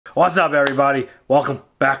What's up, everybody? Welcome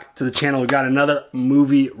back to the channel. We got another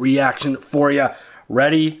movie reaction for you.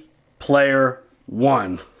 Ready Player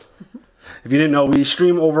One. If you didn't know, we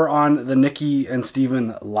stream over on the Nikki and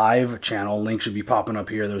Steven live channel. Link should be popping up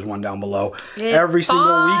here. There's one down below. Every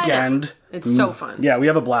single weekend. It's so fun. Yeah, we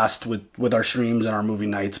have a blast with our streams and our movie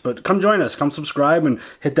nights. But come join us. Come subscribe and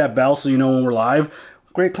hit that bell so you know when we're live.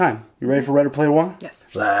 Great time. You ready for Ready Player One? Yes.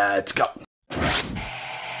 Let's go.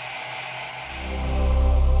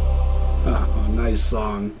 Oh, nice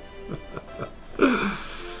song.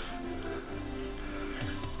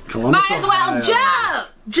 Columbus, might as well jump!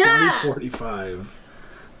 Jump! 2045.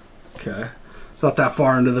 Okay. It's not that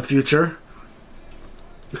far into the future.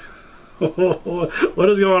 What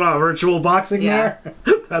is going on? Virtual boxing there?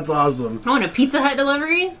 That's awesome. I want a Pizza Hut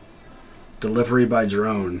delivery. Delivery by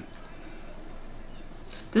drone.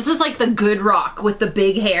 This is like the Good Rock with the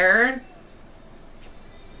big hair.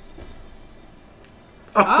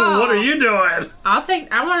 Oh, what are you doing?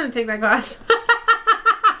 I want to take that class.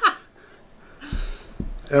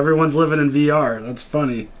 Everyone's living in VR. That's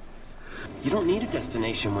funny. You don't need a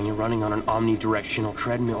destination when you're running on an omnidirectional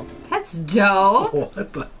treadmill. That's dope. What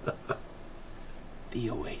the? The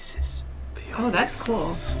Oasis. Oh, that's cool.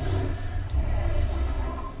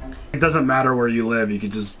 It doesn't matter where you live. You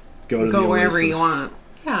could just go to the wherever Oasis. you want.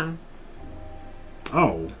 Yeah.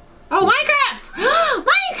 Oh. Oh, Minecraft!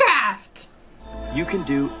 Minecraft! You can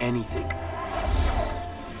do anything.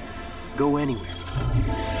 Go anywhere.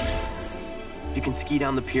 You can ski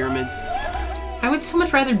down the pyramids. I would so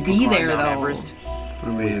much rather be there, Mount though. Everest. I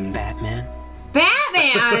mean, Batman.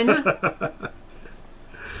 Batman!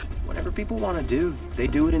 Whatever people want to do, they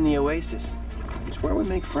do it in the Oasis. It's where we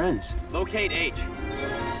make friends. Locate H.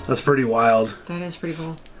 that's pretty wild. That is pretty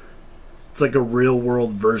cool. It's like a real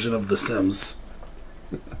world version of The Sims.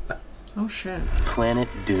 Oh, shit. Planet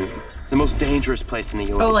Doom. The most dangerous place in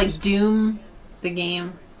the Oasis. Oh, like Doom, the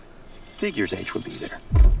game. Figures H would be there.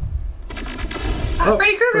 Oh,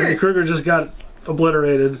 Freddy Krueger! Freddy Krueger just got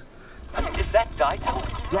obliterated. Is that Daito?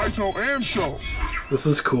 Daito and Show. This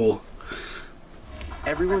is cool.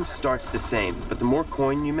 Everyone starts the same, but the more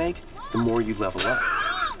coin you make, the more you level up.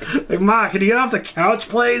 Hey, Ma, can you get off the couch,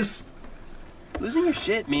 please? Losing your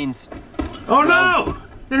shit means Oh, no!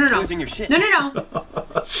 No. losing your shit. No.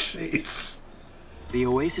 Jeez. The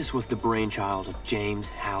Oasis was the brainchild of James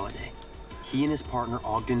Halliday. He and his partner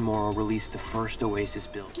Ogden Morrow released the first Oasis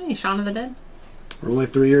build. Hey, Shaun of the Dead. We're only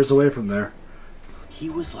 3 years away from there. He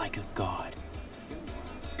was like a god.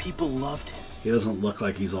 People loved him. He doesn't look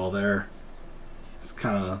like he's all there. He's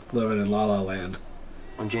kind of living in La La Land.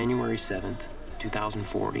 On January 7th,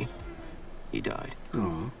 2040, he died.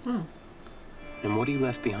 Oh. And what he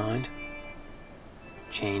left behind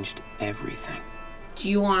changed everything. Do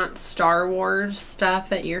you want Star Wars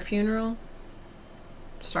stuff at your funeral?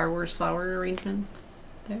 Star Wars flower arrangements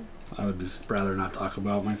there? I would rather not talk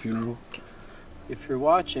about my funeral. If you're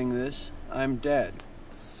watching this, I'm dead.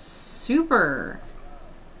 Super.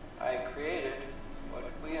 I created what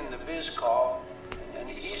we in the biz call an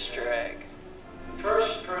Easter egg. The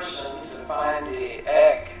first person to find the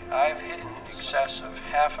egg I've hidden in excess of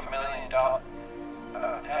 $500 million,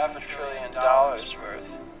 $500 billion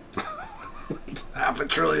worth.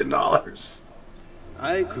 $500 billion.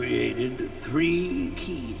 I created 3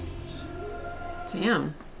 keys.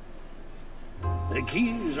 Damn. The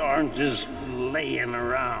keys aren't just laying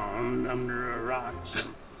around under a rock.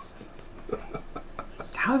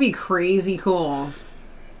 That would be crazy cool.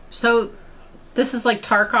 So, this is like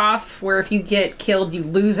Tarkov, where if you get killed, you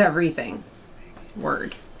lose everything.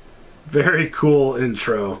 Word. Very cool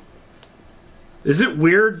intro. Is it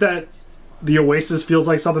weird that the Oasis feels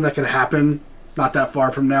like something that could happen not that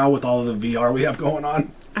far from now with all of the VR we have going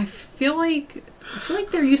on? I feel like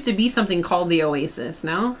there used to be something called the Oasis,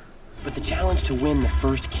 no? But the challenge to win the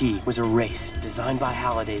first key was a race designed by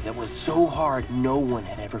Halliday that was so hard no one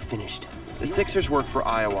had ever finished it. The Sixers work for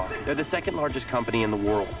Iowa. They're the second largest company in the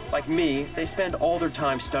world. Like me, they spend all their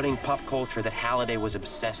time studying pop culture that Halliday was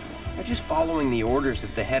obsessed with. They're just following the orders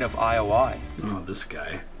of the head of Iowa. Oh, this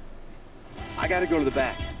guy. I gotta go to the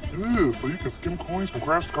back. Ew, so you can skim coins from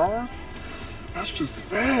crashed cars? That's just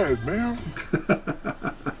sad, man.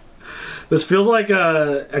 This feels like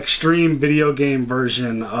a extreme video game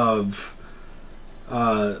version of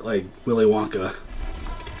like Willy Wonka.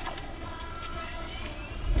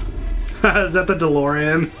 Is that the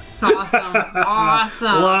DeLorean? Awesome.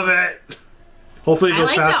 Awesome. Love it. Hopefully it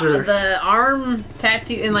goes faster. The arm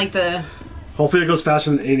tattoo and like the... Hopefully it goes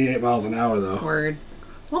faster than 88 miles an hour though. Word.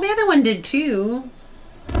 Well, the other one did too.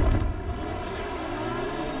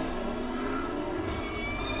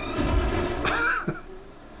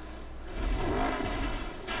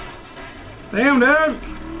 Damn, dude!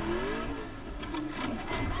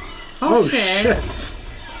 Oh, shit.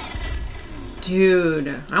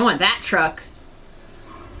 Dude, I want that truck.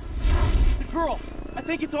 The girl! I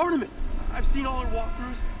think it's Artemis. I've seen all her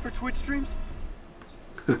walkthroughs, her Twitch streams.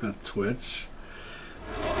 Twitch.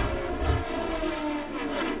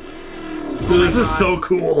 Dude, this is so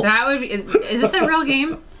cool. That would be. Is this a real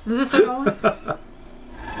game? Is this a real one?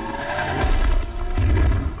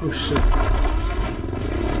 Oh shit.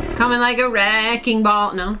 Coming like a wrecking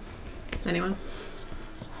ball. No? Anyone?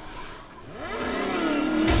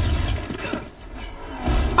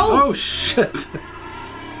 Oh shit.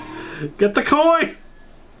 Get the coin!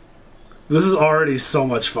 This is already so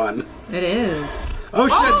much fun. It is. Oh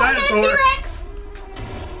shit, Oh, dinosaur! T-Rex!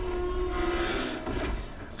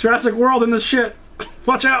 Jurassic World in this shit.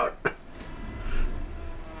 Watch out!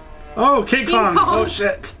 Oh, King Kong. Oh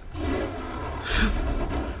shit.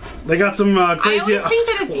 They got some crazy. I always think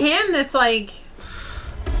that it's him that's like.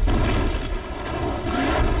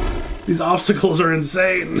 These obstacles are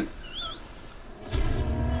insane.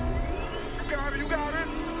 You got it.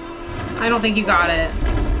 I don't think you got it.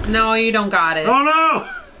 No, you don't got it. Oh no!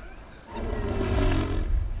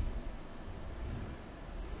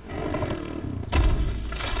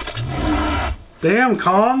 Damn,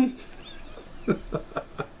 Kong!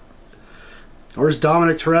 Where's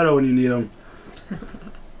Dominic Toretto when you need him?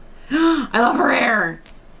 I love her hair.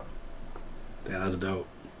 Yeah, that's dope.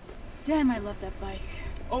 Damn, I love that bike.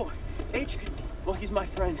 Oh, H. Well, he's my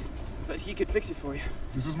friend, but he could fix it for you.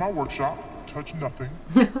 This is my workshop. Touch nothing.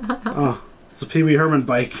 Oh, it's a Pee Wee Herman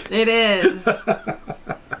bike. It is.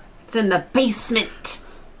 It's in the basement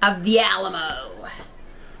of the Alamo.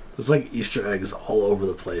 There's like Easter eggs all over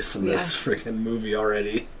the place in this freaking movie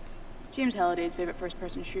already. James Halliday's favorite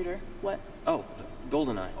first-person shooter. What? Oh,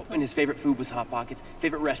 GoldenEye. And his favorite food was Hot Pockets.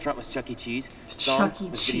 Favorite restaurant was Chuck E. Cheese. Song Chuck E.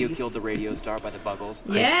 was Video Cheese. Killed the Radio Star by the Buggles.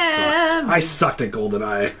 Yeah. I sucked at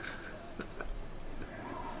GoldenEye.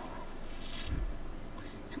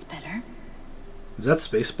 That's better. Is that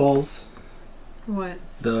Spaceballs? What?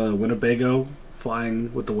 The Winnebago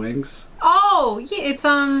flying with the wings? Oh, yeah, it's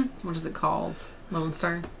what is it called? Lone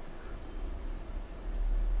Star.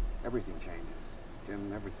 Everything changes,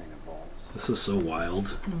 Jim. Everything evolves. This is so wild.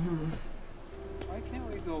 Why can't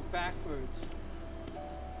we go backwards?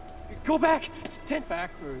 Go back! 10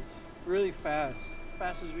 Backwards. Really fast.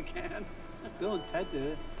 Fast as we can. Bill and Ted did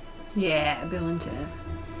it. Yeah, Bill and Ted.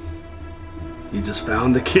 You just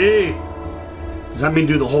found the key. Does that mean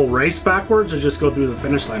do the whole race backwards or just go through the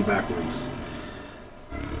finish line backwards?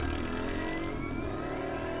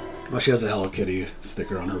 Well, she has a Hello Kitty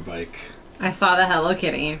sticker on her bike. I saw the Hello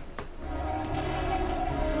Kitty.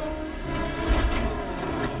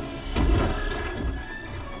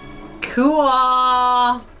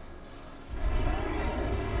 Cool.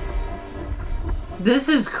 This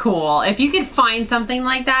is cool. If you could find something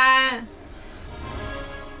like that.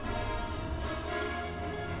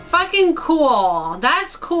 Fucking cool.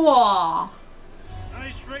 That's cool.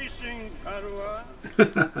 Nice racing,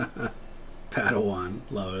 Padawan. Padawan.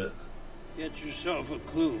 Love it. Get yourself a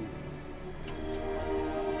clue.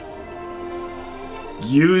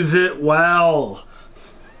 Use it well.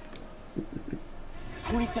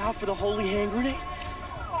 20,000 for the holy hand grenade?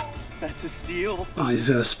 That's a steal. Oh, he's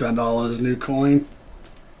gonna spend all his new coin.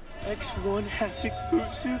 X1 haptic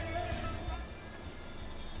boot suit.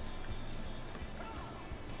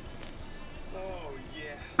 Oh,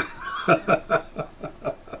 yeah.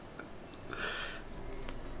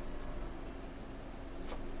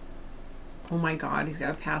 Oh my god, he's got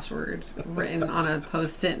a password written on a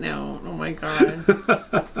post-it note. Oh my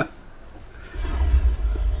god.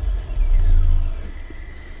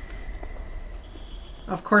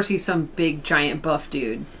 Of course he's some big giant buff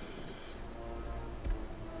dude.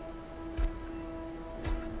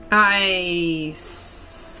 I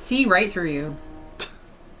see right through you.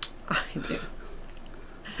 I do.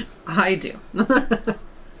 I do. I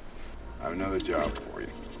have another job for you.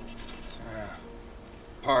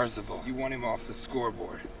 Parzival, you want him off the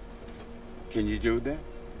scoreboard. Can you do that?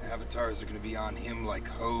 Avatars are gonna be on him like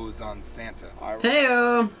hose on Santa.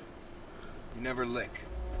 Heyo. You never lick.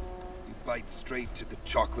 You bite straight to the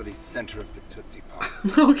chocolatey center of the Tootsie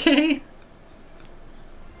Pop. Okay.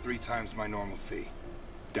 3 times my normal fee.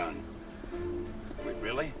 Done. Wait,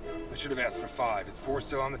 really? I should have asked for 5. Is 4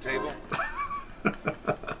 still on the table?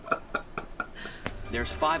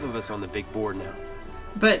 There's 5 of us on the big board now.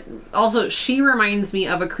 But also, she reminds me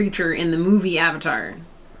of a creature in the movie Avatar.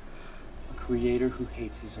 A creator who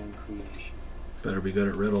hates his own creation. Better be good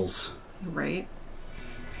at riddles. Right?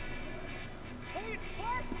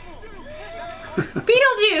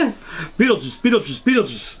 Beetlejuice! Beetlejuice, Beetlejuice,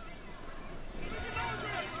 Beetlejuice.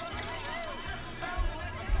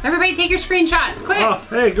 Everybody take your screenshots, quick! Oh,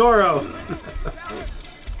 hey, Goro.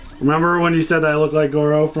 Remember when you said that I look like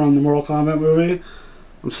Goro from the Mortal Kombat movie?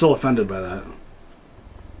 I'm still offended by that.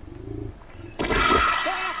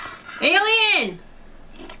 Alien!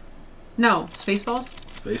 No, Spaceballs?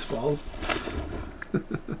 Spaceballs?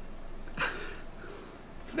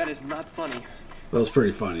 That is not funny. That was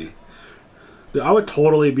pretty funny. Dude, I would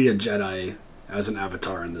totally be a Jedi as an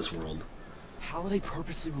avatar in this world. Holiday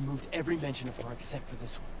purposely removed every mention of her except for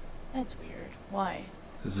this one. That's weird. Why?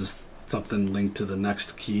 Is this something linked to the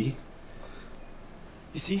next key?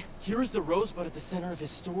 You see, here is the rosebud at the center of his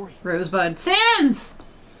story. Rosebud. Sims!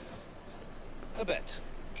 A bit.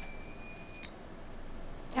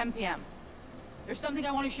 10 p.m. There's something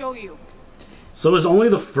I want to show you. So is only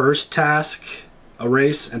the first task a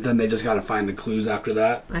race, and then they just gotta find the clues after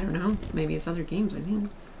that? I don't know. Maybe it's other games, I think.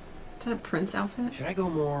 Is that a Prince outfit? Should I go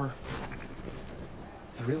more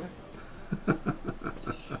thriller?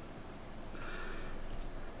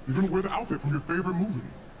 You're gonna wear the outfit from your favorite movie.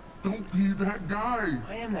 Don't be that guy.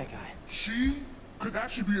 I am that guy. She could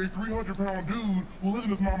actually be a 300-pound dude who lives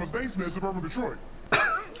in his mama's basement in suburban Detroit.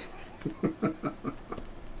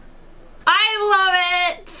 I love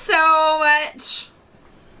it so much.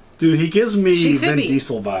 Dude, he gives me She could Vin be.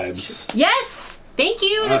 Diesel vibes. Yes! Thank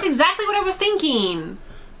you! That's exactly what I was thinking.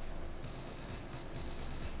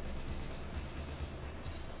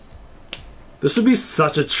 This would be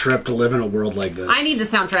such a trip to live in a world like this. I need the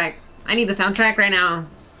soundtrack. I need the soundtrack right now.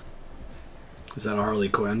 Is that a Harley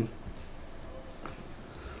Quinn?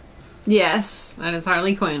 Yes, that is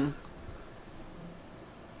Harley Quinn.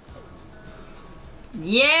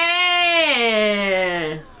 Yeah!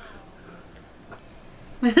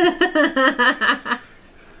 Do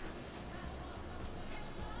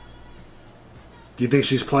you think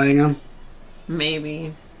she's playing him?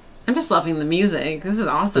 Maybe. I'm just loving the music. This is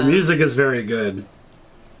awesome. The music is very good.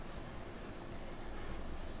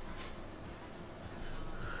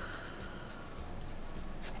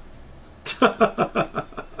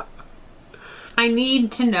 I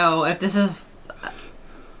need to know if this is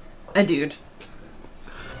a dude.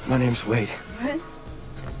 My name's Wade. What?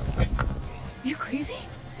 You crazy?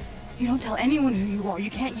 You don't tell anyone who you are. You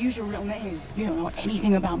can't use your real name. You don't know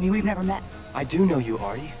anything about me. We've never met. I do know you,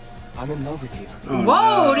 Artie. I'm in love with you. Oh,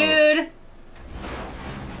 Whoa, no. dude!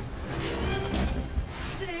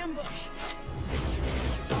 It's an ambush.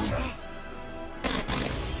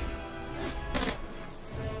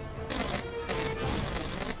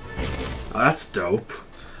 Oh, that's dope.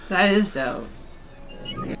 That is dope.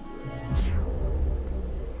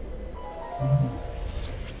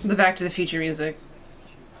 The Back to the Future music.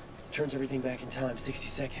 Turns everything back in time, 60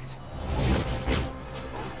 seconds.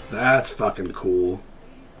 That's fucking cool.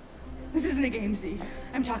 This isn't a game, Z.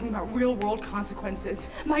 I'm talking about real-world consequences.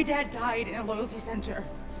 My dad died in a loyalty center.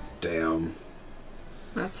 Damn.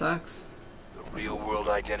 That sucks. The real-world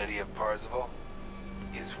identity of Parzival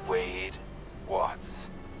is Wade Watts.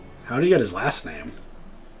 How did he get his last name?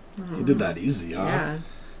 He did that easy, huh? Yeah.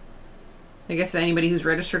 I guess anybody who's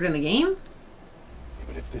registered in the game?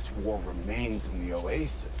 But if this war remains in the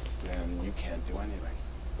OASIS, then you can't do anything.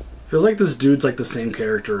 Feels like this dude's like the same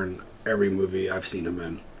character in every movie I've seen him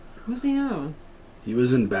in. Who's he know? He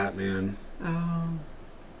was in Batman. Oh.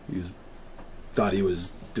 Thought he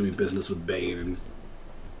was doing business with Bane and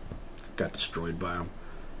got destroyed by him.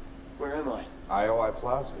 Where am I? IOI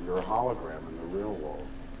Plaza, you're a hologram in the real world.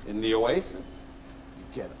 In the OASIS, you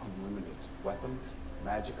get unlimited weapons,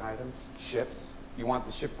 magic items, ships. You want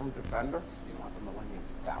the ship from Defender? You want the Millennium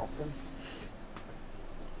Falcon?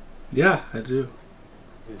 Yeah, I do.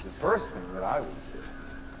 Because the first thing that I would do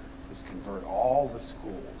is convert all the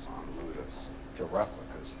schools on Ludus to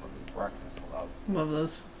replicas from Breakfast Club. Love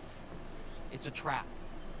this. It's a trap.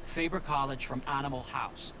 Faber College from Animal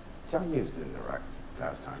House. Tell Hughes didn't direct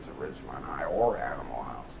Pastimes at Ridgemont High or Animal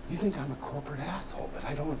House. You think I'm a corporate asshole that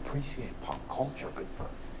I don't appreciate pop culture, but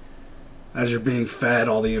As you're being fed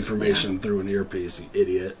all the information through an earpiece, you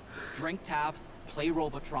idiot. Drink tab, play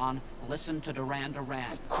Robotron, listen to Duran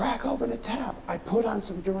Duran. crack open a tab. I put on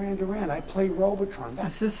some Duran Duran. I play Robotron.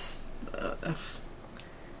 This is...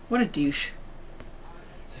 what a douche.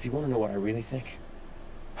 So if you want to know what I really think,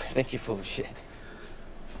 I think you're full of shit.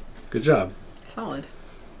 Good job. Solid.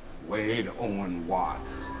 Wade Owen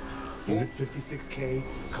Watts. Unit 56K,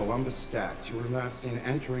 Columbus Stats. You were last seen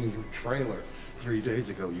entering your trailer 3 days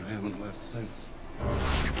ago. You haven't left since.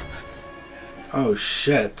 Oh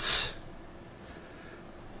shit.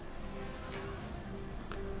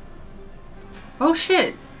 Oh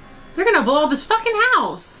shit. They're gonna blow up his fucking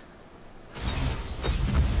house.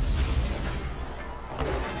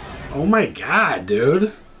 Oh my god,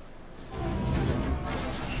 dude.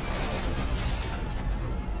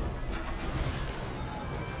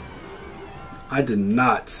 I did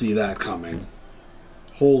not see that coming.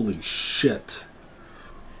 Holy shit.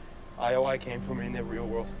 IOI came for me in the real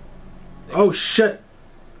world. Oh shit.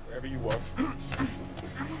 Wherever you were.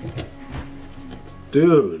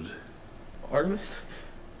 Dude. Artemis?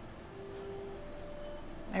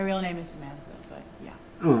 My real name is Samantha, but yeah.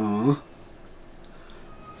 Aww.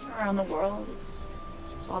 Around the world,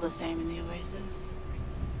 it's all the same in the Oasis.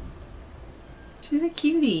 She's a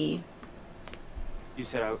cutie. You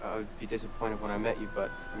said I would be disappointed when I met you, but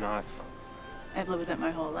I'm not. I've lived with it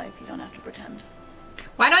my whole life. You don't have to pretend.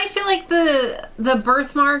 Why do I feel like the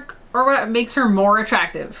birthmark or what makes her more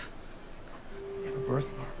attractive? You have a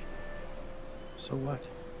birthmark. So what?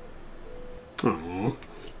 Aww.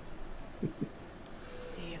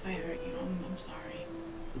 See, if I hurt you, I'm sorry.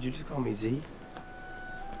 Did you just call me Z?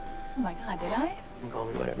 Oh my god, did I? You can call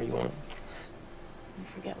me whatever you want. You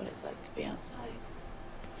forget what it's like to be outside.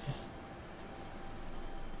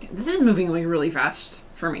 This is moving like really fast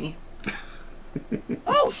for me.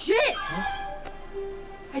 Oh shit!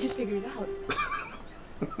 I just figured it out.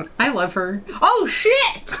 I love her. Oh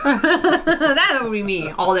shit! That would be me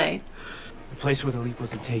all day. The place where the leap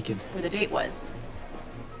wasn't taken. Where the date was.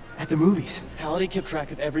 At the movies. Halliday kept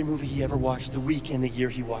track of every movie he ever watched, the week and the year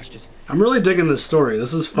he watched it. I'm really digging this story.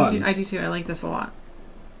 This is fun. I do too. I like this a lot.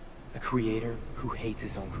 A creator who hates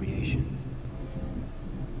his own creation.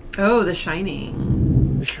 Oh, The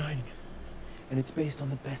Shining. The Shining. And it's based on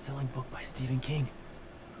the best-selling book by Stephen King,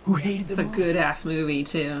 who hated the movie. It's a good-ass movie,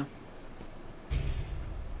 too.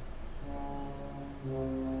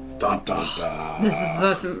 Dun, dun, dun.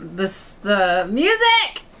 This the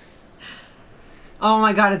music! Oh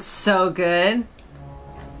my god, it's so good.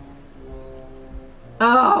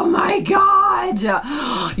 Oh my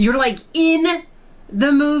god! You're like in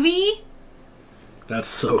the movie? That's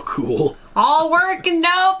so cool. All work and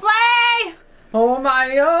no play! Oh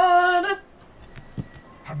my god!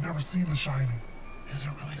 I've never seen The Shining. Is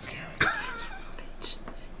it really scary? The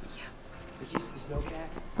keys to the snow cat?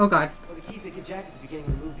 Oh god. Oh, the keys they give Jack at the beginning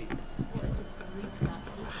of the movie.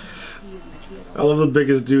 I love the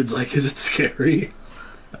biggest dude's like, is it scary?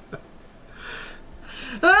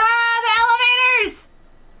 Ah, the elevators!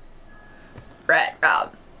 Red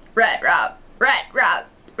Rob. Red Rob. Red Rob.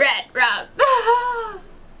 Red Rob.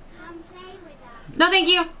 No, thank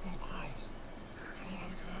you.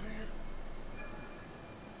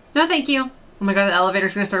 No, thank you. Oh my god, the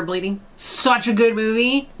elevator's gonna start bleeding. Such a good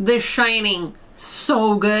movie. The Shining.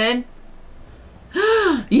 So good.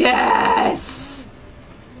 Yes!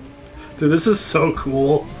 Dude, this is so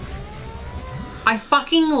cool. I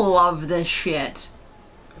fucking love this shit.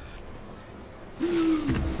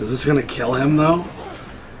 Is this gonna kill him, though?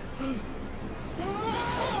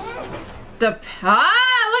 Look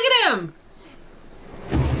at him!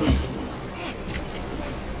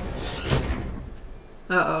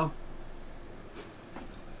 Uh-oh.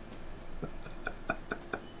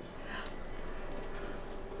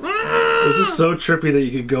 This is so trippy that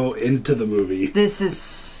you could go into the movie. This is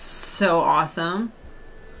so awesome.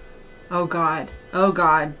 Oh god. Oh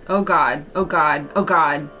god. Oh god. Oh god. Oh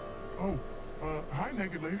god. Oh, hi,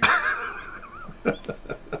 naked lady. Can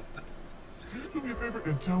you do me a favor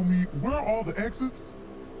and tell me where are all the exits?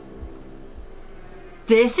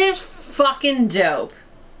 This is fucking dope.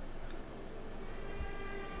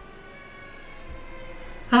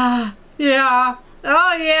 Ah, yeah.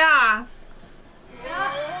 Oh yeah.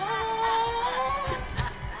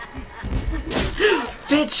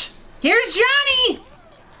 Bitch, here's Johnny!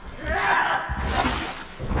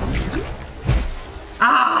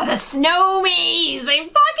 Ah, the snowmies! I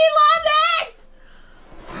fucking love this!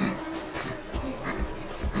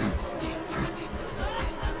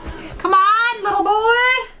 Come on, little boy!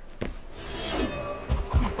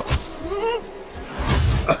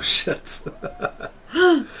 Oh shit.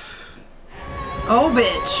 Oh,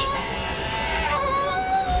 bitch.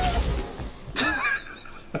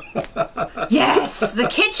 Yes, the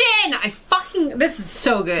kitchen! This is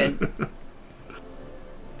so good.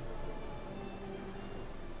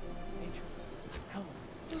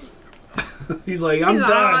 He's like, I'm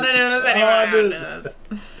done. I don't do this anymore. I don't do this.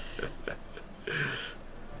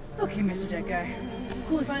 Okay, Mr. Dead Guy.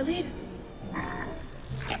 Cool if I lead?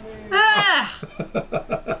 Ah!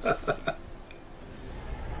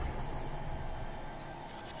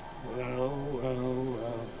 Well.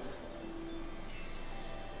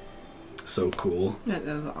 So cool. That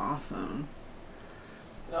is awesome.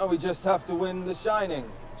 Now we just have to win the Shining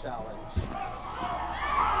challenge.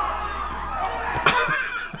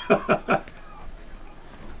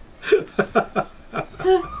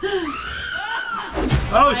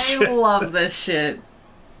 Oh shit. I love this shit.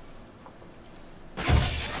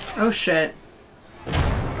 Oh shit.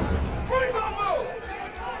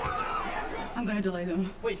 to delay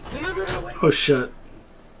them. Wait, no. Oh shit.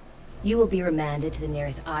 You will be remanded to the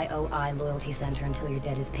nearest IOI loyalty center until your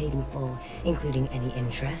debt is paid in full, including any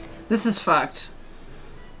interest. This is fucked.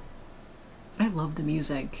 I love the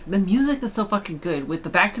music. The music is so fucking good with the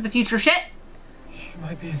Back to the Future shit. She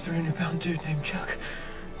might be a 300-pound dude named Chuck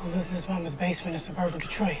who lives in his mama's basement in suburban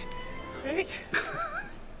Detroit. Right?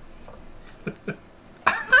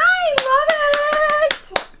 I love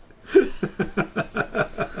it!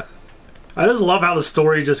 I just love how the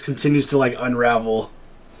story just continues to like unravel.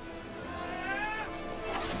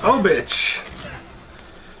 Oh, bitch.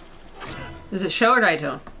 Is it Sho or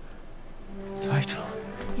Daito? Daito.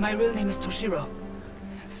 My real name is Toshiro.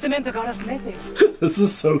 Samantha got us a message. This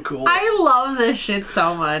is so cool. I love this shit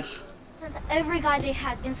so much. Sent every guy they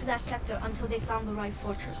had into that sector until they found the right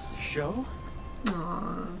fortress. Show?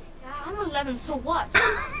 Aww. Yeah, I'm 11, so what?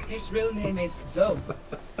 His real name is Zoe.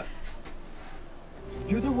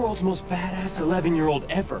 You're the world's most badass 11-year-old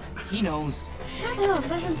ever. He knows. Shut up,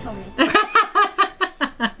 let him tell me.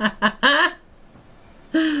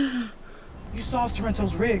 You saw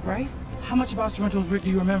Sorrento's rig, right? How much about Sorrento's rig do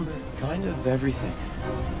you remember? Kind of everything.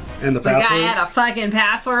 And the The password? guy had a fucking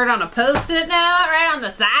password on a post-it note right on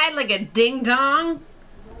the side like a ding-dong.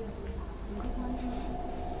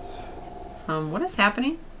 What is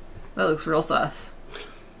happening? That looks real sus.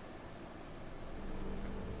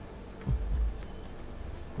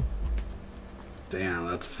 Damn,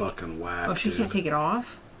 that's fucking whack. Oh, she dude. can't take it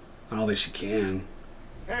off? I don't think she can.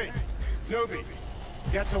 Hey, newbie,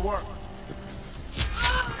 get to work.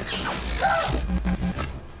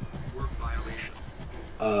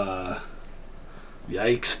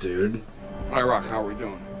 Yikes, dude. Hi, Rock, how are we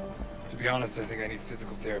doing? To be honest, I think I need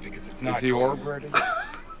physical therapy because it's not. Is the orb ready?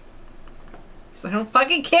 So I don't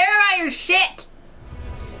fucking care about your shit!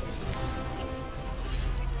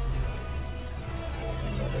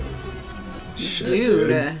 Shit,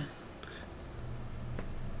 Dude.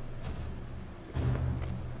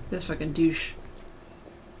 This fucking douche.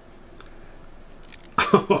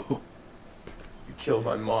 You killed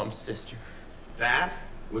my mom's sister. That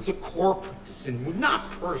was a corporate decision,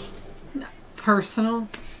 not personal. Personal?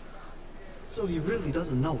 So he really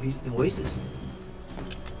doesn't know he's the OASIS?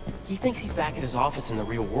 He thinks he's back at his office in the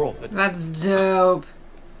real world, but That's dope.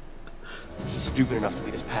 he's stupid enough to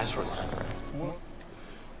leave his password line.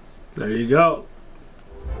 There you go.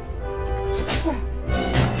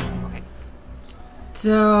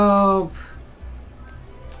 Dope.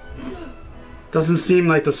 Doesn't seem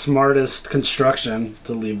like the smartest construction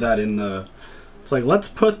to leave that in the... It's like, let's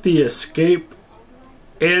put the escape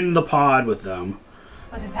in the pod with them.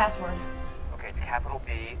 What's his password? Okay, it's capital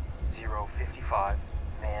B 055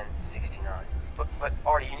 man 69. But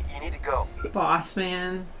Artie, you need to go. Boss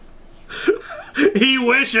man. He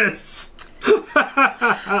wishes!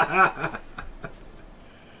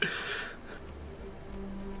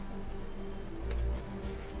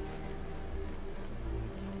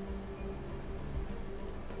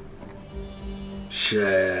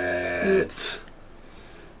 Shit. Oops.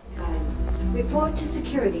 Report to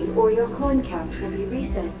security or your coin count will be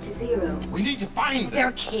reset to 0. We need to find them.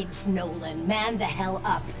 They're kids, Nolan. Man the hell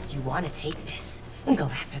up. You want to take this and go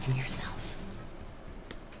after them yourself.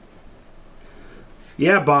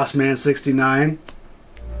 Yeah, Boss Man 69.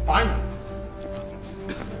 Find them.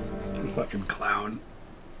 You fucking clown.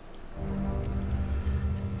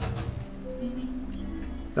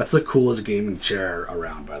 That's the coolest gaming chair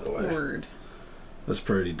around, by the way. Word. That's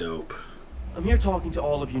pretty dope. I'm here talking to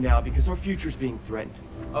all of you now because our future's being threatened.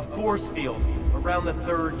 A force field around the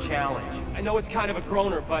 3rd challenge. I know it's kind of a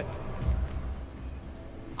groaner, but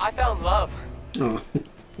I found love. Oh.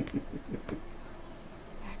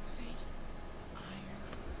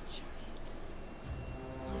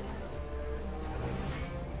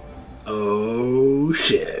 Oh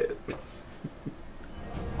shit.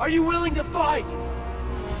 Are you willing to fight?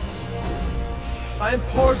 I am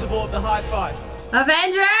Parzival of the High Five.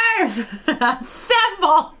 Avengers!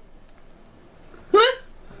 Assemble!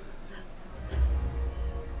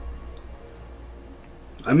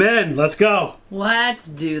 I'm in. Let's go. Let's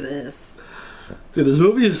do this. Dude, this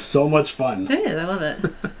movie is so much fun. It is. I love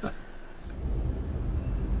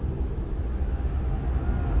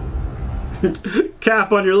it.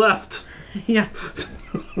 Cap on your left. Yeah.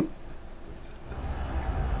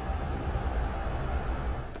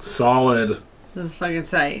 Solid. This is fucking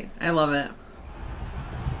tight. I love it.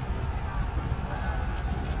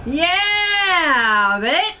 Yeah,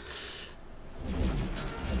 bitch!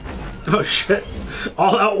 Oh shit.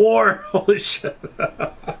 All out war. Holy shit.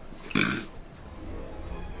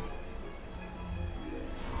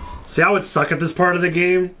 See how it suck at this part of the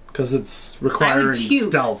game? Because it's requiring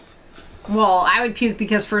stealth. Well, I would puke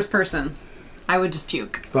because first person. I would just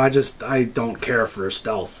puke. But I don't care for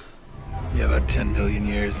stealth. Yeah, about 10 million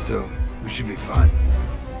years, so we should be fine.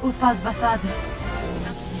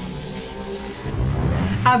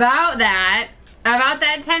 About that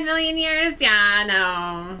 10 million years? Yeah,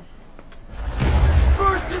 no.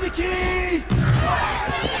 First to the key!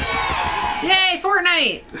 Yay,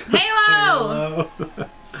 Fortnite! Halo!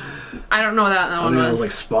 I don't know what that one It was. was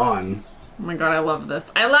like Spawn. Oh my god, I love this.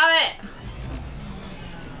 I love it!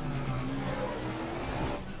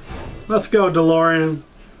 Let's go, DeLorean.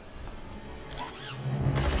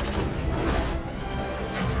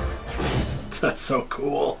 That's so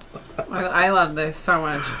cool. I love this so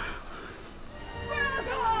much.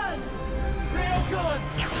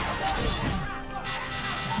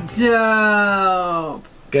 Dope.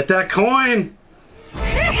 Get that coin.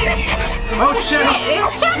 Oh shit!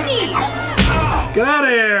 It's Chucky. Get out of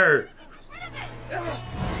here!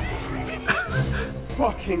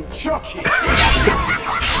 Fucking Chucky.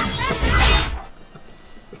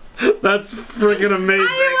 That's freaking amazing.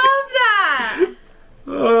 I love that.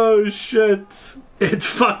 Oh shit! It's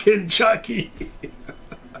fucking Chucky.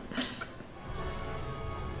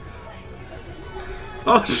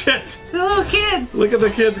 Oh shit! The little kids. Look at the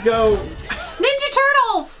kids go. Ninja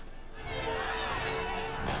Turtles.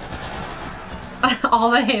 All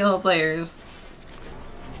the Halo players.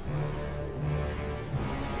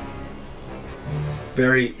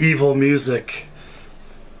 Very evil music.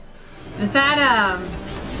 Is that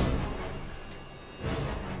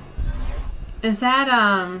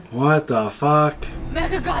What the fuck?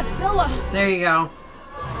 Mega Godzilla. There you go.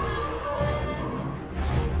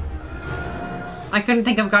 I couldn't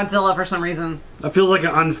think of Godzilla for some reason. That feels like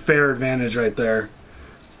an unfair advantage right there.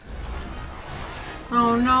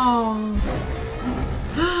 Oh no.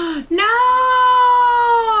 No!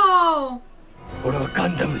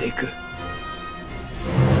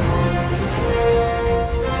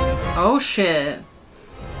 Oh shit.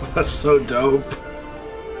 That's so dope.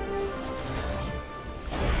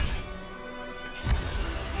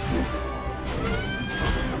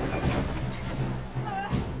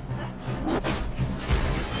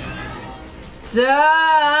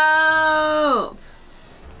 Dope!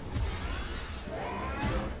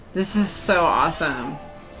 This is so awesome.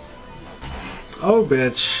 Oh,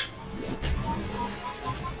 bitch.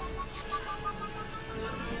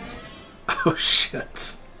 Oh,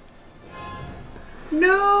 shit.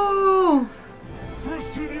 No!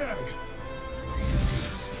 First to the egg.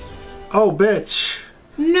 Oh, bitch.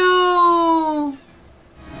 No!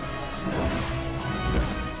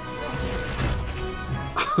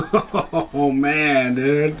 Oh, man,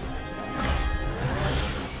 dude.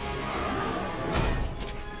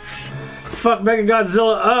 Fuck Mega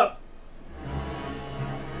Godzilla up.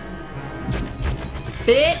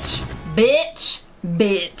 Bitch, bitch,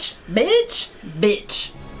 bitch, bitch,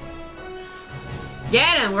 bitch.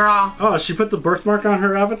 Get him, girl. Oh, she put the birthmark on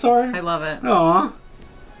her avatar? I love it. Aw.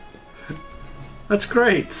 That's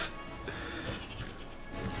great.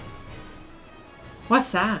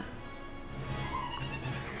 What's that?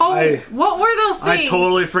 Oh, what were those things? I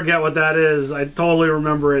totally forget what that is. I totally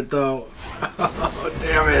remember it, though. Oh,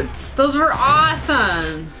 damn it. Those were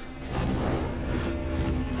awesome.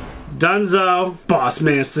 Dunzo.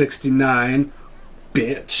 Bossman 69.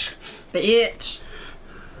 Bitch. Bitch.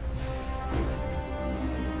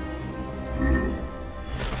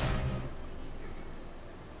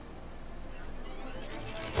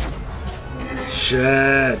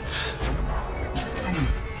 Shit.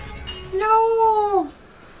 No.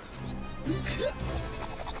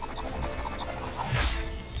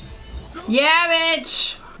 Yeah,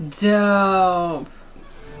 bitch. Dope.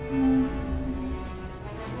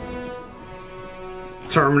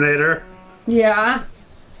 Terminator. Yeah.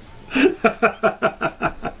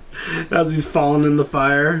 As he's falling in the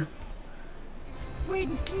fire. Wait,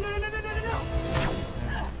 no.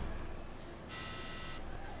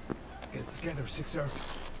 Get together, Sixer.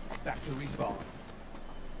 Back to respawn.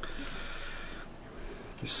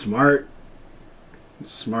 You're smart. You're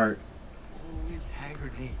smart. Holy hand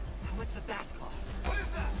grenade. How much did that cost?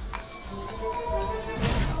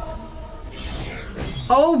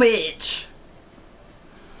 Oh, bitch.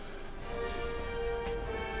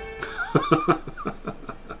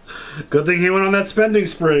 Good thing he went on that spending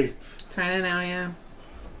spree. Kinda now, yeah.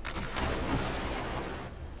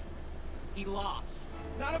 He lost.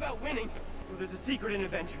 It's not about winning. Well, there's a secret in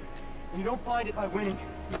adventure. And you don't find it by winning.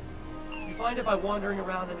 You find it by wandering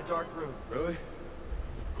around in a dark room. Really?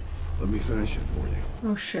 Let me finish it for you.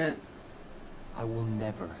 Oh, shit. I will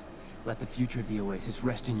never let the future of the Oasis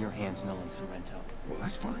rest in your hands, Nolan Sorrento. Well,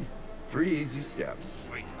 that's fine. 3 easy steps.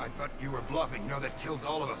 Wait, I thought you were bluffing. You know that kills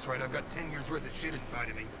all of us, right? I've got 10 years worth of shit inside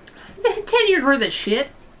of me. 10 years worth of shit.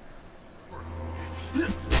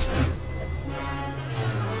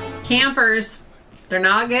 Campers. They're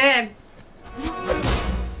not good.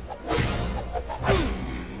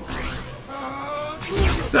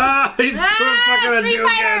 Ah, he's fucking Street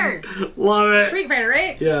Fighter! Love it. Street Fighter,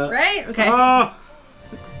 right? Yeah. Right? Okay. Oh.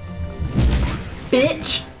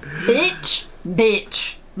 Bitch. Bitch.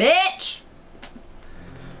 Bitch. Bitch.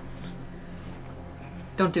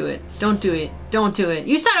 Don't do it. Don't do it. Don't do it.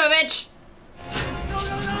 You son of a bitch!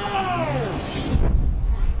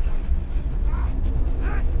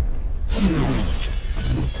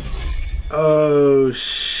 Oh,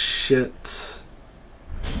 shit.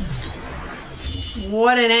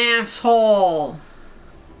 What an asshole.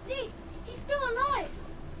 See, he's still alive.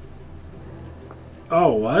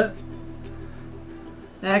 Oh, what?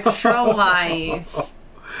 Extra life.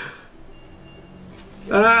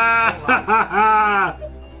 Ah,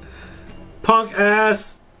 punk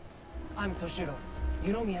ass. I'm Toshiro.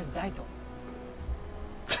 You know me as Daito.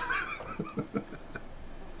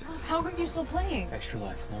 How are you still playing? Extra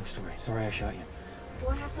life, long story. Sorry I shot you. Do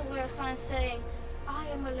I have to wear a sign saying, I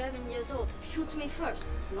am 11 years old, shoot me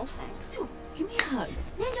first? No thanks. Dude, give me a hug.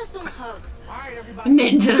 Ninjas don't hug. Alright, everybody.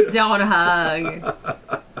 Ninjas don't hug.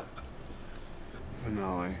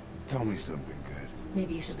 Finale, tell me something good.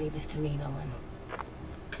 Maybe you should leave this to me,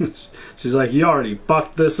 Nolan. She's like, you already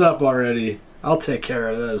fucked this up already. I'll take care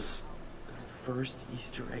of this. First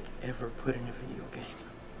Easter egg ever put in a video game.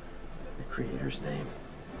 The creator's name.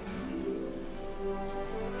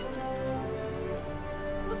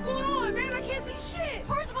 What's going on, man? I can't see shit.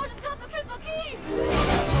 Percival just got the crystal key.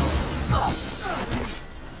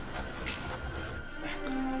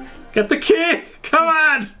 Get the key! Come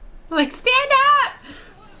on! Like, stand up!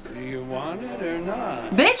 Do you want it or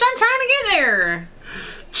not? Bitch, I'm trying to get there.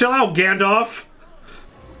 Chill out, Gandalf.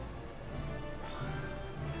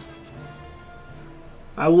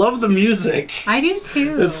 I love the music. I do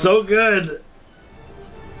too. It's so good.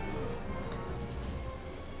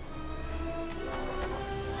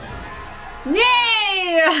 Yay!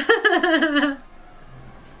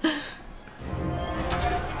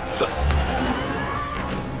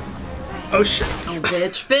 Oh shit. Oh,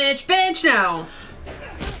 bitch, bitch, bitch, now.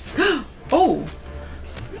 Oh.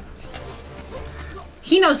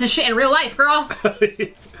 He knows this shit in real life, girl.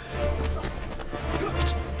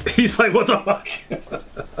 He's like, what the fuck?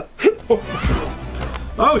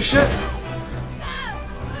 Oh shit.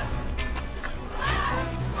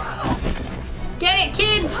 Get it,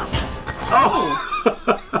 kid. Oh.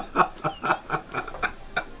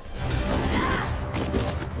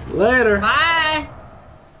 Later. Bye.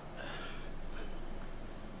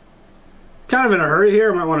 Kind of in a hurry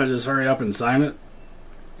here. Might want to just hurry up and sign it.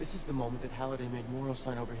 This is the moment that Halliday made Morrow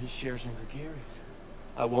sign over his shares in Gregarious.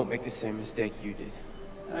 I won't make the same mistake you did.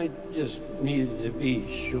 I just needed to be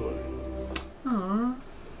sure. Aww.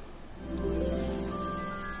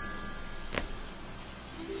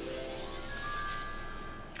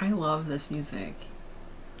 I love this music.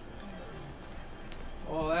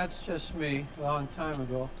 Well, that's just me a long time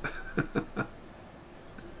ago.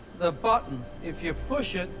 The button, if you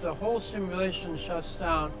push it, the whole simulation shuts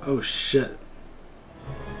down. Oh shit.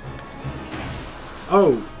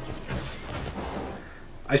 Oh.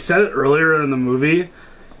 I said it earlier in the movie,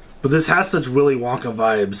 but this has such Willy Wonka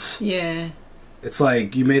vibes. Yeah. It's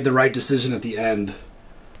like you made the right decision at the end.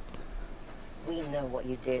 We know what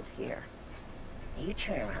you did here. You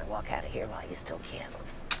turn around and walk out of here while you still can.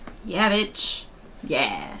 Yeah, bitch.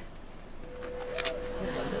 Yeah.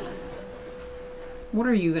 What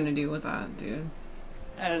are you gonna do with that, dude?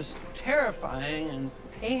 As terrifying and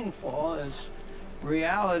painful as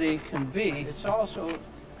reality can be, it's also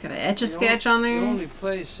Got an Etch-a-Sketch on there? the only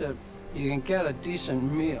place that you can get a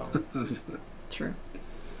decent meal. True.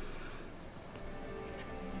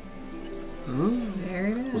 Oh. There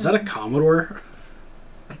it is. Was that a Commodore?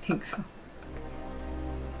 I think so.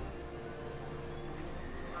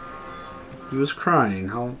 He was crying.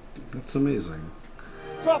 How? That's amazing.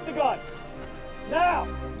 Drop the gun! Now!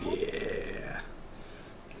 Yeah.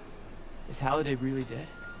 Is Halliday really dead?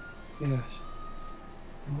 Yes.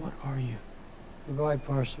 Then what are you? Goodbye,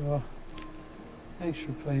 Parzival. Thanks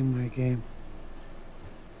for playing my game.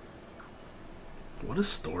 What a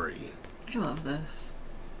story. I love this.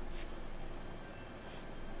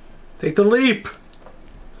 Take the leap.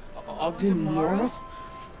 Ogden Morrow?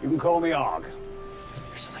 You can call me Og.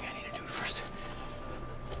 There's something I need to do first.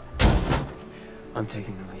 I'm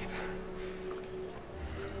taking the leap.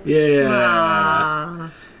 Yeah.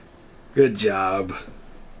 Aww. Good job.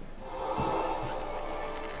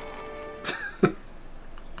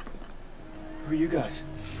 you guys?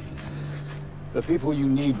 The people you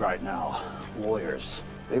need right now. Lawyers.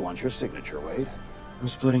 They want your signature, Wade. I'm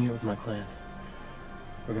splitting it with my clan.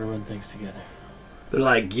 We're gonna run things together. They're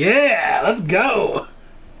like, yeah, let's go.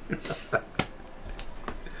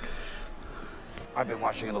 I've been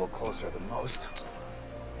watching a little closer than most.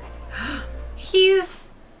 He's...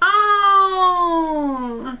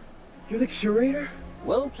 Oh! You're the curator?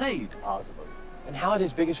 Well played, Osborne. And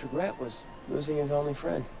Halliday's biggest regret was losing his only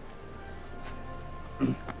friend.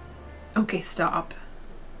 Okay, stop.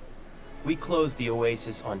 We close the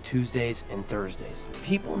Oasis on Tuesdays and Thursdays.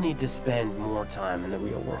 People need to spend more time in the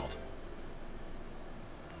real world.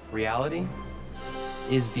 Reality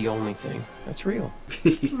is the only thing that's real.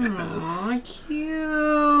 Aw,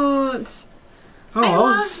 cute. Oh, I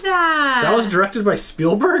love that. That was directed by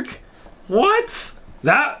Spielberg? What?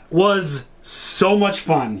 That was so much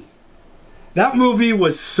fun. That movie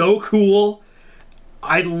was so cool.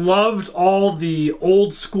 I loved all the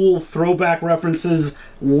old school throwback references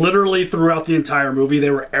literally throughout the entire movie. They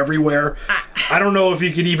were everywhere. I don't know if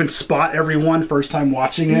you could even spot everyone first time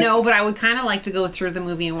watching it. No, but I would kind of like to go through the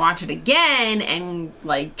movie and watch it again and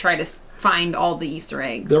like try to find all the Easter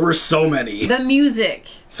eggs. There were so many. The music.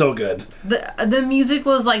 So good. The music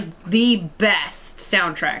was like the best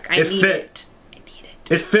soundtrack. I need it.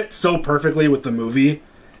 It fit so perfectly with the movie.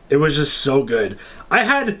 It was just so good. I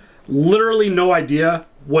had literally no idea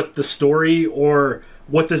what the story or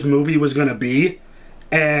what this movie was going to be.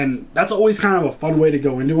 And that's always kind of a fun way to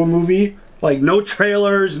go into a movie. Like, no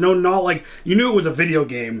trailers, not like, you knew it was a video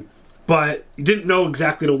game, but you didn't know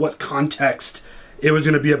exactly to what context it was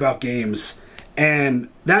going to be about games. And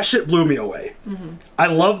that shit blew me away. Mm-hmm. I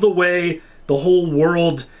love the way the whole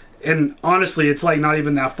world, and honestly, it's like not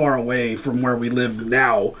even that far away from where we live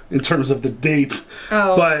now in terms of the dates.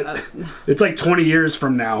 Oh, but it's like 20 years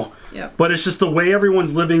from now. Yep. But it's just the way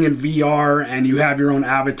everyone's living in VR, and you have your own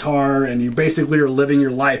avatar, and you basically are living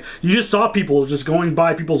your life. You just saw people just going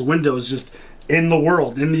by people's windows just in the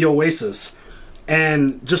world, in the Oasis.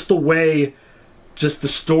 And just the way, just the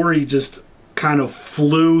story just kind of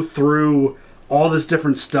flew through all this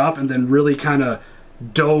different stuff and then really kind of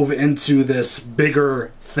dove into this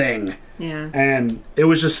bigger thing. Yeah. And it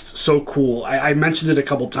was just so cool. I mentioned it a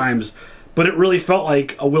couple times, but it really felt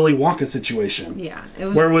like a Willy Wonka situation. Yeah. It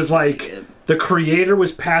was where it was like the creator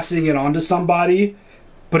was passing it on to somebody,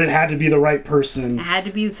 but it had to be the right person. It had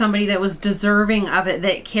to be somebody that was deserving of it,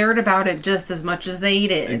 that cared about it just as much as they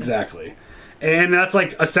did. Exactly. And that's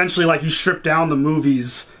like essentially like you strip down the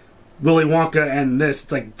movies, Willy Wonka and this,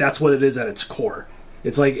 it's like that's what it is at its core.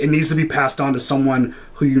 It's like it needs to be passed on to someone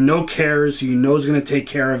who you know cares, who you know is going to take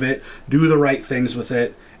care of it, do the right things with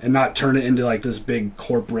it, and not turn it into like this big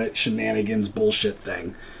corporate shenanigans bullshit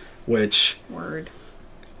thing. Which... Word.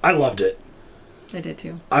 I loved it. I did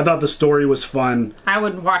too. I thought the story was fun. I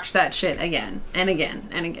would watch that shit again and again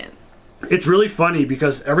and again. It's really funny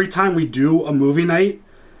because every time we do a movie night,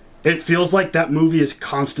 it feels like that movie is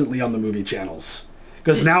constantly on the movie channels.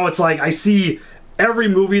 Because now it's like I see every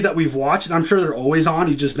movie that we've watched, and I'm sure they're always on,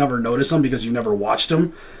 you just never notice them because you never watched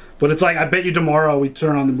them. But it's like, I bet you tomorrow we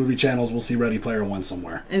turn on the movie channels, we'll see Ready Player One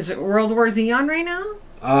somewhere. Is it World War Z on right now?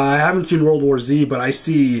 I haven't seen World War Z, but I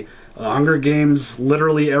see Hunger Games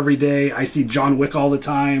literally every day. I see John Wick all the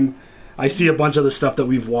time. I see a bunch of the stuff that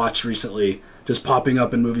we've watched recently just popping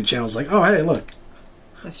up in movie channels like, oh, hey, look.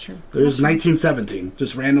 That's true. There's 1917,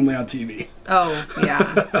 just randomly on TV. Oh,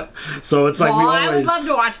 yeah. So it's like well, we always... I would love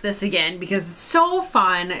to watch this again because it's so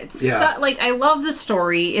fun. It's so, like, I love the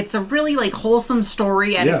story. It's a really, like, wholesome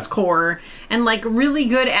story at its core. And, like, really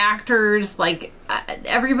good actors. Like,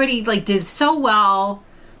 everybody, like, did so well.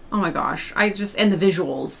 Oh, my gosh. And the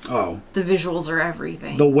visuals. Oh. The visuals are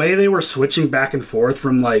everything. The way they were switching back and forth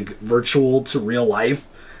from, like, virtual to real life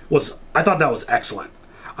I thought that was excellent.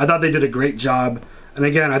 I thought they did a great job. And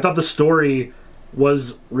again, I thought the story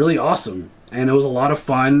was really awesome. And it was a lot of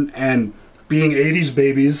fun. And being 80s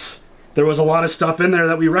babies, there was a lot of stuff in there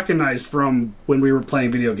that we recognized from when we were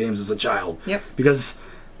playing video games as a child. Yep. Because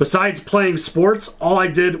besides playing sports, all I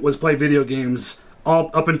did was play video games all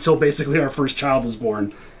up until basically our first child was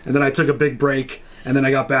born. And then I took a big break. And then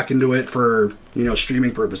I got back into it for,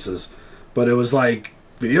 streaming purposes. But it was like,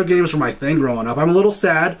 video games were my thing growing up. I'm a little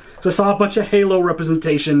sad because I saw a bunch of Halo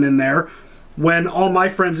representation in there. When all my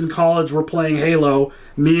friends in college were playing Halo,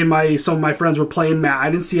 me and some of my friends were playing Madden.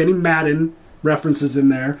 I didn't see any Madden references in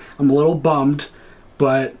there. I'm a little bummed,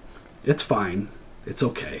 but it's fine. It's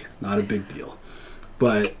okay. Not a big deal.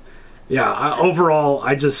 But yeah, overall,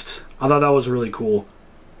 I thought that was really cool.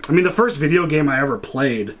 I mean, the first video game I ever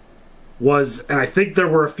played was, and I think there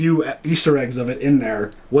were a few Easter eggs of it in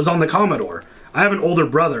there, was on the Commodore. I have an older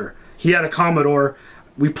brother. He had a Commodore.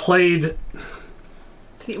 We played...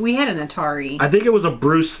 See, we had an Atari. I think it was a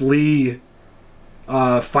Bruce Lee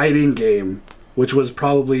fighting game, which was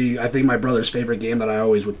probably, I think, my brother's favorite game that I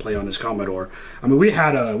always would play on his Commodore. I mean, we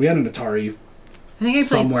had an Atari. I think I played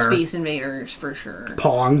somewhere. Space Invaders for sure.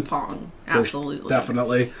 Pong. Pong. Absolutely.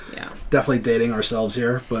 Definitely. Yeah. Definitely dating ourselves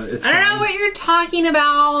here, but it's I don't know what you're talking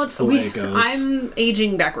about. That's the way it goes. I'm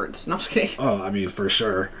aging backwards. No, I'm just kidding. Oh, I mean, for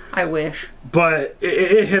sure. I wish. But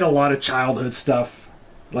it hit a lot of childhood stuff,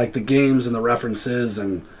 like the games and the references,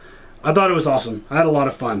 and I thought it was awesome. I had a lot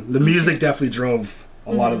of fun. The music definitely drove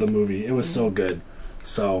a lot of the movie. It was so good.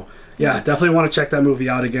 So, yeah, definitely want to check that movie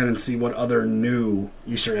out again and see what other new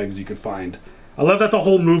Easter eggs you could find. I love that the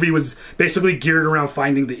whole movie was basically geared around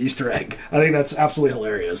finding the Easter egg. I think that's absolutely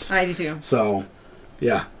hilarious. I do too. So,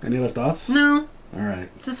 yeah. Any other thoughts? No. All right.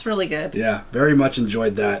 Just really good. Yeah, very much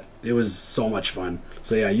enjoyed that. It was so much fun.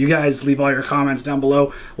 So, yeah, you guys leave all your comments down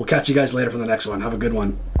below. We'll catch you guys later for the next one. Have a good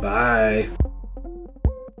one. Bye.